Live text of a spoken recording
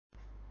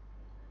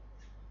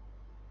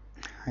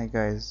Hi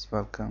guys,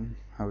 welcome.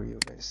 How are you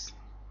guys?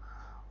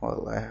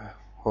 Well, I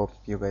hope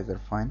you guys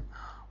are fine.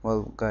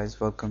 Well, guys,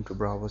 welcome to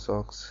Bravo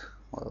Socks.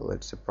 Well,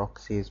 it's a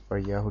proxies for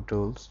Yahoo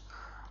tools,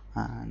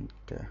 and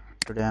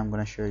today I'm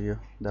gonna show you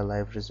the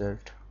live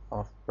result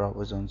of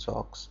Bravo Zone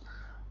socks.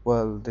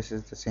 Well, this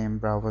is the same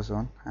Bravo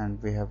Zone,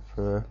 and we have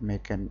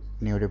make a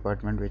new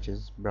department which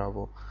is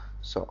Bravo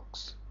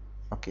Socks.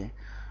 Okay,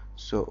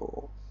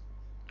 so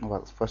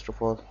well, first of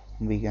all,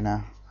 we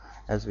gonna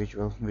as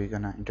usual we're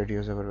gonna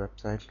introduce our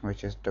website,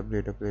 which is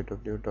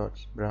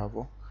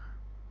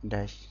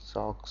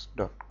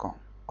www.bravo-socks.com.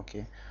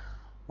 okay,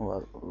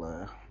 well,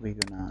 we're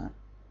gonna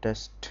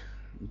test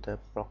the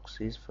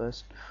proxies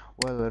first.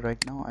 Well,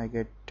 right now I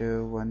get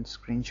one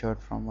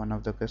screenshot from one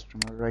of the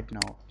customer right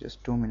now,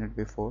 just 2 minutes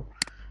before.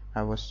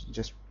 I was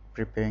just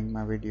preparing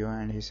my video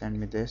and he sent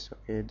me this.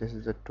 Okay, this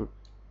is the two.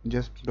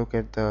 Just look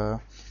at the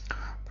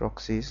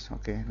proxies.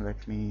 Okay,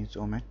 let me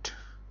zoom it.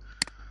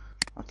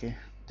 Okay,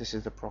 this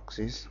is the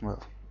proxies.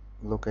 Well,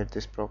 look at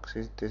this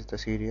proxies. This is the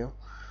serial.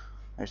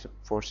 It's a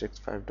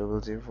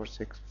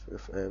 4650046,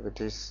 which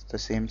is the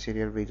same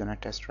serial we're gonna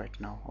test right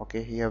now.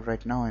 Okay, here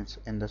right now it's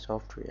in the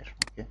software.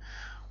 Okay,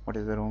 what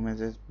is the room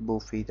is it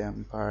Buffy the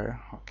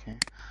Empire. Okay,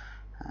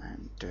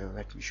 and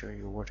let me show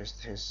you what is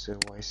his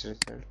voice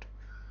result.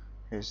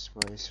 His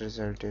voice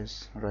result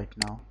is right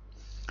now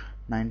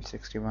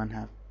 961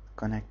 have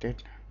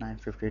connected,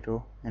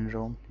 952 in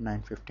room,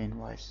 915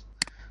 voice.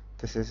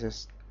 This is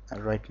his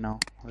right now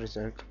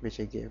result which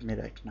he gave me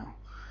right now.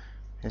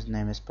 His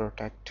name is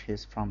Protect.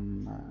 He's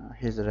from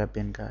he's a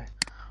Arabian guy.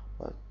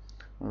 Well,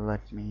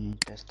 let me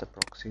test the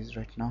proxies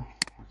right now.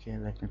 Okay,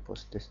 let me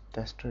post this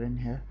tester in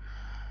here.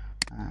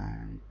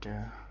 And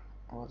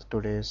well,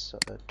 today is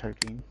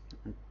 13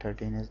 and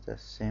 13 is the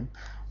same.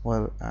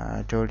 Well,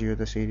 I told you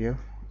the serial.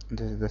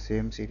 This is the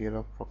same serial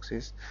of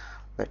proxies.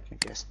 Let me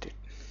test it.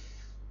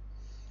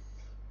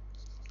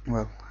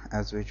 Well,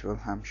 as usual,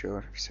 I'm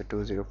sure it's a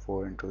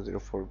 204 and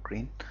 204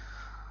 green.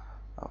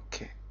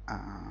 Okay,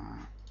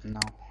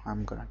 now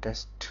I'm gonna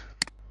test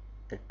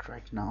it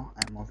right now.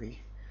 MOV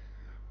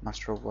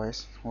master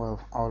voice. Well,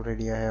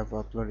 already I have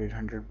uploaded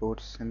 100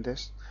 boards in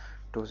this.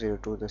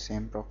 202 the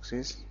same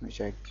proxies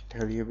which I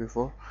tell you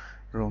before.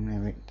 Room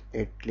name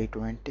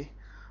 820,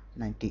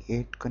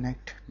 98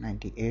 connect,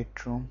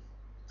 98 room,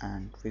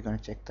 and we're gonna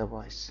check the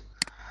voice.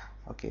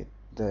 Okay,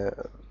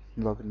 the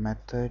login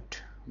method,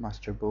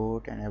 master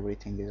board, and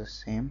everything is the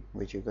same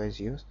which you guys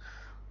use.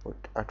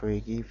 Put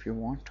AutoEG if you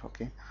want.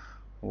 Okay,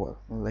 well,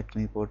 let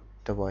me put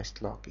the voice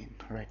login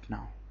right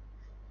now.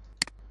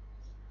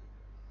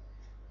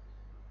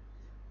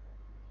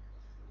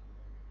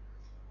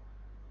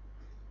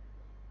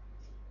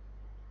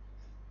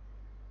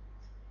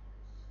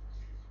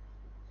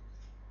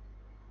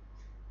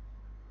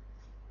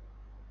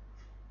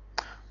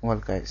 Well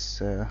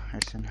guys,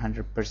 it's a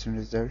 100%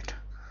 result.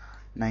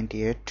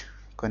 98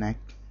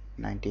 connect,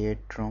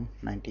 98 room,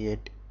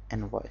 98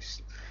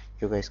 invoice.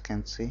 You guys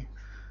can see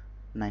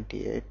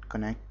 98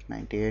 connect,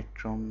 98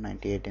 room,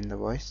 98 in the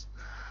voice.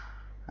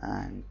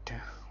 And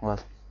well,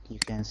 you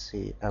can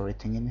see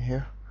everything in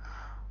here.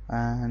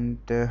 And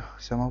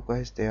some of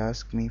guys, they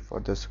ask me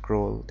for the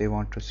scroll. They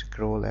want to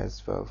scroll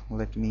as well.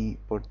 Let me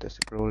put the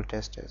scroll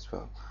test as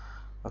well.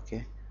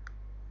 Okay,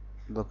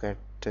 look at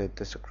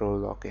the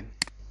scroll login.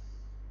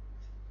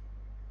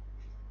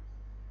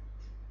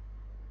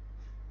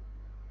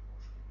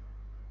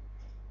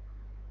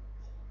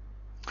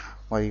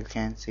 Well, you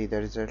can see the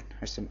result.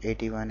 It's an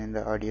 81 in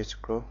the audio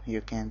scroll.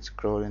 You can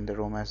scroll in the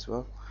room as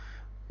well.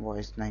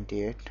 Voice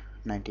 98,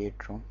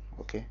 98 room.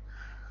 Okay,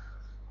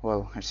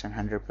 well, it's an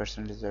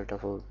 100% result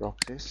of our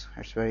proxies.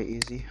 It's very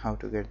easy how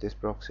to get these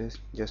proxies.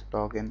 Just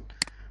log in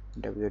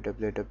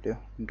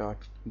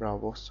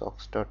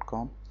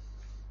www.bravosocks.com.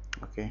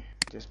 okay,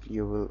 just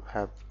you will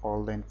have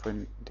all the info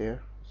in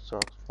there,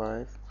 socks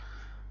 5,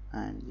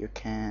 and you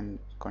can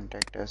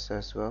contact us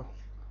as well.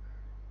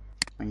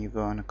 When you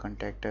go on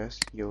contact us,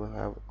 you will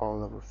have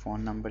all our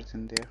phone numbers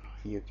in there.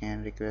 You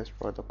can request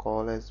for the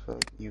call as well.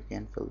 You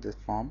can fill this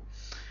form.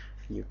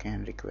 You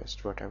can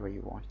request whatever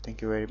you want.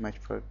 Thank you very much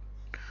for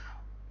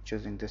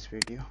choosing this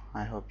video.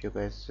 I hope you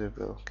guys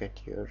will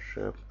get your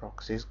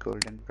proxies,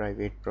 golden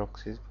private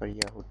proxies for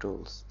Yahoo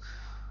tools.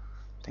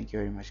 Thank you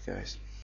very much guys.